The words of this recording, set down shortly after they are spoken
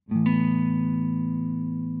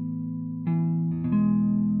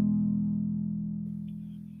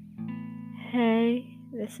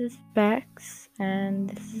this is Bex, and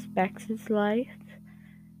this is Bex's Life.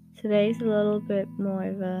 Today's a little bit more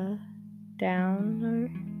of a downer,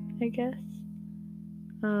 I guess.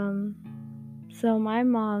 So my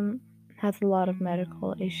mom has a lot of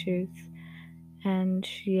medical issues, and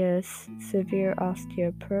she has severe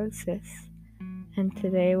osteoporosis. And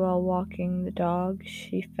today, while walking the dog,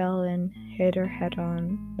 she fell and hit her head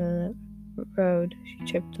on the road. She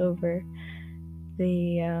tripped over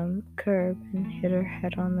the curb and hit her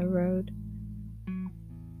head on the road.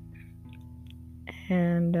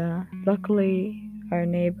 And luckily, our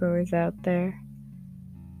neighbor was out there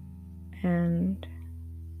and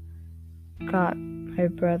got my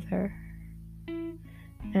brother.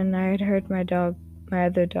 And I had heard my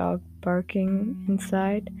other dog barking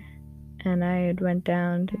inside, and I had went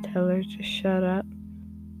down to tell her to shut up.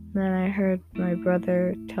 And then I heard my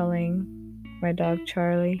brother telling my dog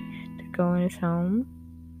Charlie to go in his home,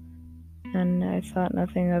 and I thought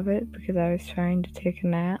nothing of it because I was trying to take a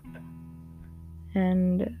nap.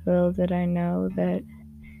 And little did I know that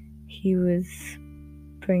he was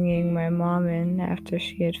bringing my mom in after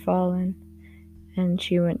she had fallen, and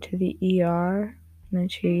she went to the ER, and then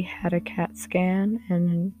she had a CAT scan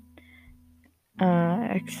and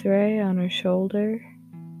an X-ray on her shoulder,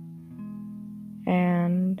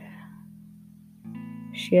 and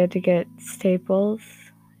she had to get staples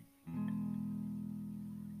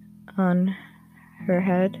on her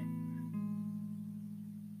head,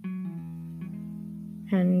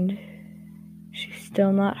 and she's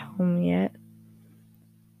still not home yet.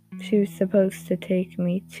 She was supposed to take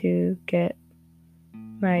me to get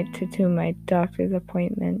my doctor's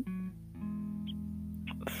appointment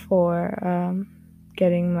for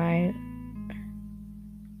getting my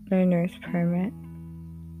learner's permit,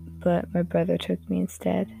 but my brother took me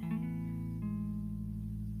instead.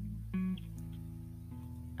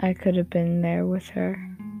 I could have been there with her.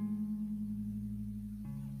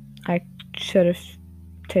 I should have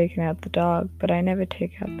taken out the dog, but I never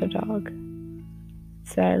take out the dog.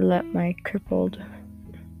 So I let my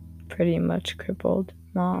pretty much crippled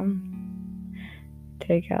mom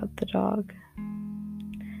take out the dog.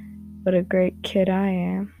 What a great kid I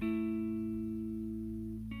am.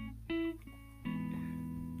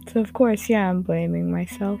 So of course, I'm blaming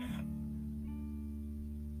myself.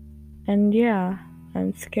 And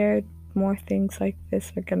I'm scared more things like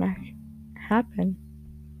this are gonna happen.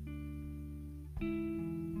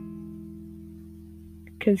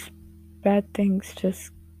 Because bad things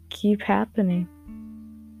just keep happening.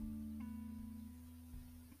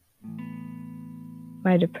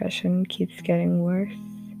 My depression keeps getting worse.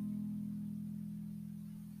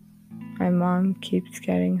 My mom keeps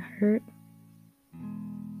getting hurt.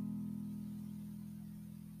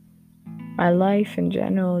 My life in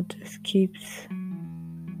general just keeps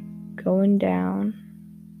going down.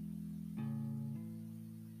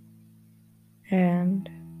 And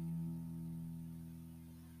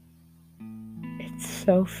it's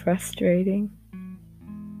so frustrating.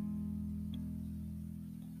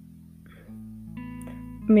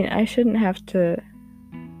 I mean, I shouldn't have to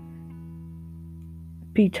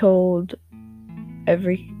be told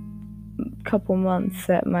every couple months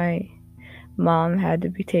that my mom had to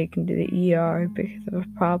be taken to the ER because of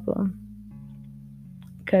a problem.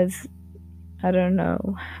 Because I don't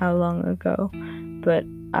know how long ago, but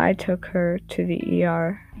I took her to the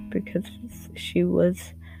ER because she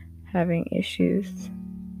was having issues.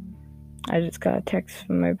 I just got a text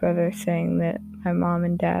from my brother saying that my mom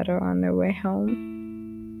and dad are on their way home.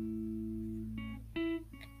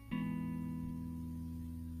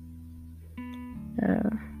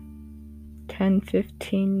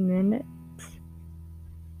 10-15 minutes.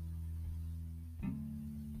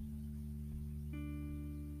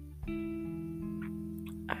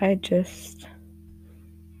 I just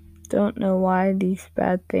don't know why these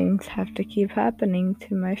bad things have to keep happening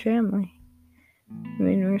to my family. I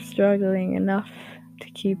mean, we're struggling enough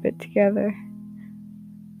to keep it together.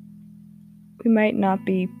 We might not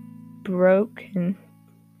be broke and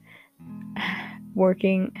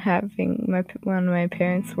having one of my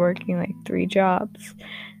parents working like 3 jobs.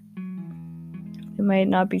 We might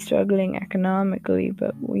not be struggling economically,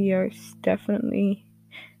 but we are definitely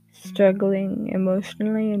struggling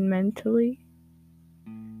emotionally and mentally.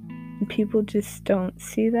 And people just don't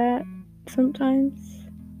see that sometimes,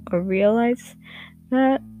 or realize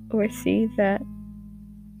that, or see that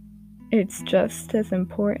it's just as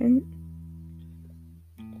important.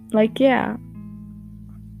 Like,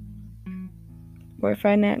 we're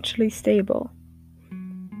financially stable,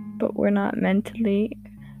 but we're not mentally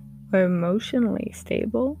or emotionally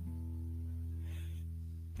stable.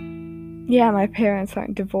 Yeah, my parents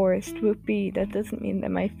aren't divorced. Whoopee, that doesn't mean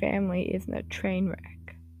that my family isn't a train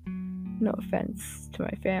wreck. No offense to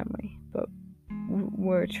my family, but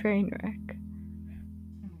we're a train wreck.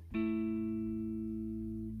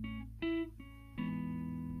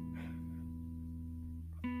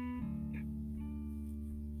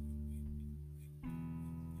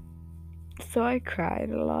 So I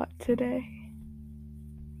cried a lot today.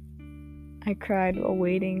 I cried while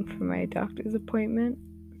waiting for my doctor's appointment.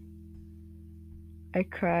 I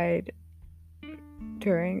cried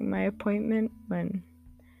during my appointment when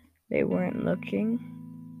they weren't looking.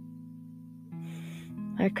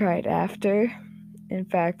 I cried after. In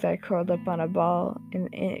fact, I curled up in a ball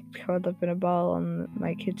on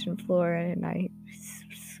my kitchen floor, and I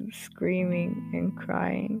was screaming and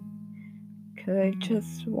crying because I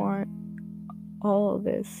just want all of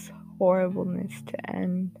this horribleness to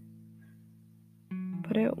end,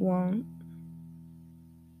 but it won't.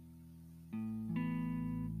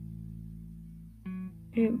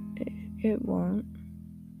 It won't.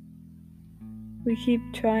 We keep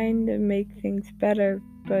trying to make things better,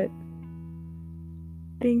 but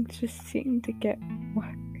things just seem to get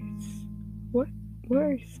worse.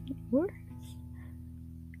 Worse.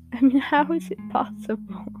 I mean, how is it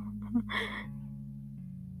possible?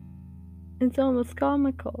 It's almost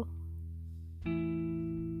comical. I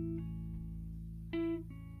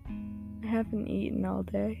haven't eaten all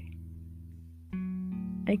day.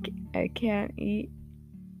 I can't eat.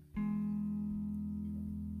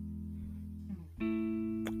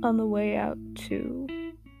 On the way out to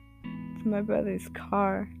my brother's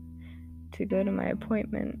car to go to my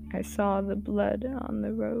appointment, I saw the blood on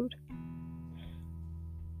the road.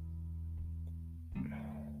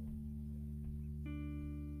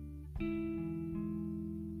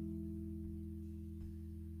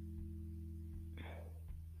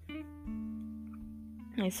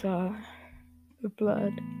 I saw the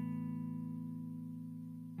blood.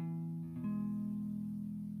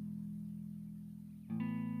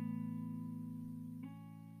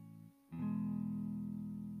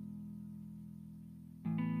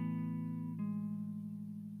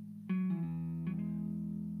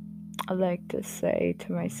 I like to say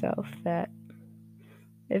to myself that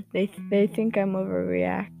if they think I'm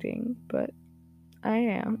overreacting, but I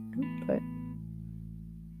am. But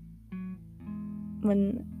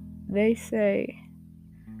when they say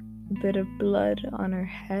a bit of blood on her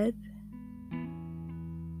head,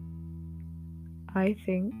 I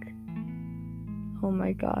think, oh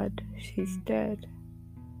my God, she's dead.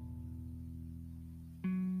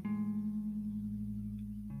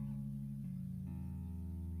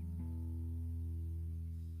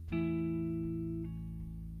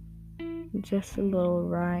 Just a little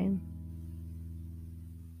rhyme.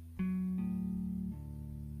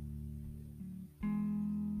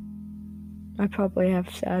 I probably have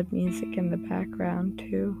sad music in the background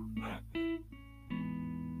too.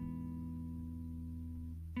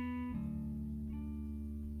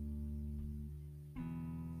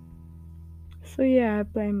 So yeah, I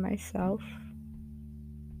blame myself.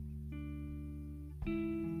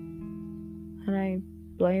 And I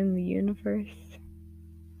blame the universe.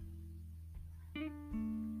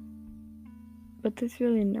 But there's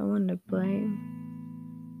really no one to blame.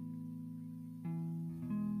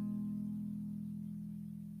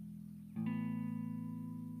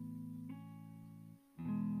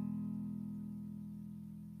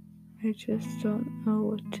 I just don't know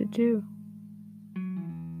what to do.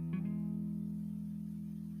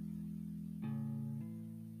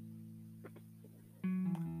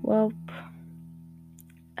 Well,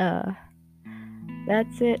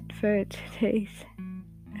 that's it for today's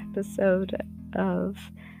episode of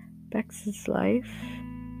Bex's Life.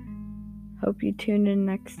 Hope you tune in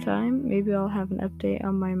next time. Maybe I'll have an update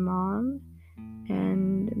on my mom,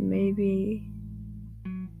 and maybe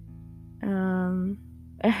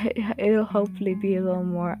it'll hopefully be a little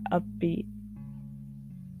more upbeat.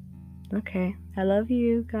 Okay, I love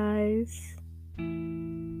you guys.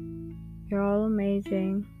 You're all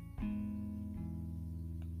amazing.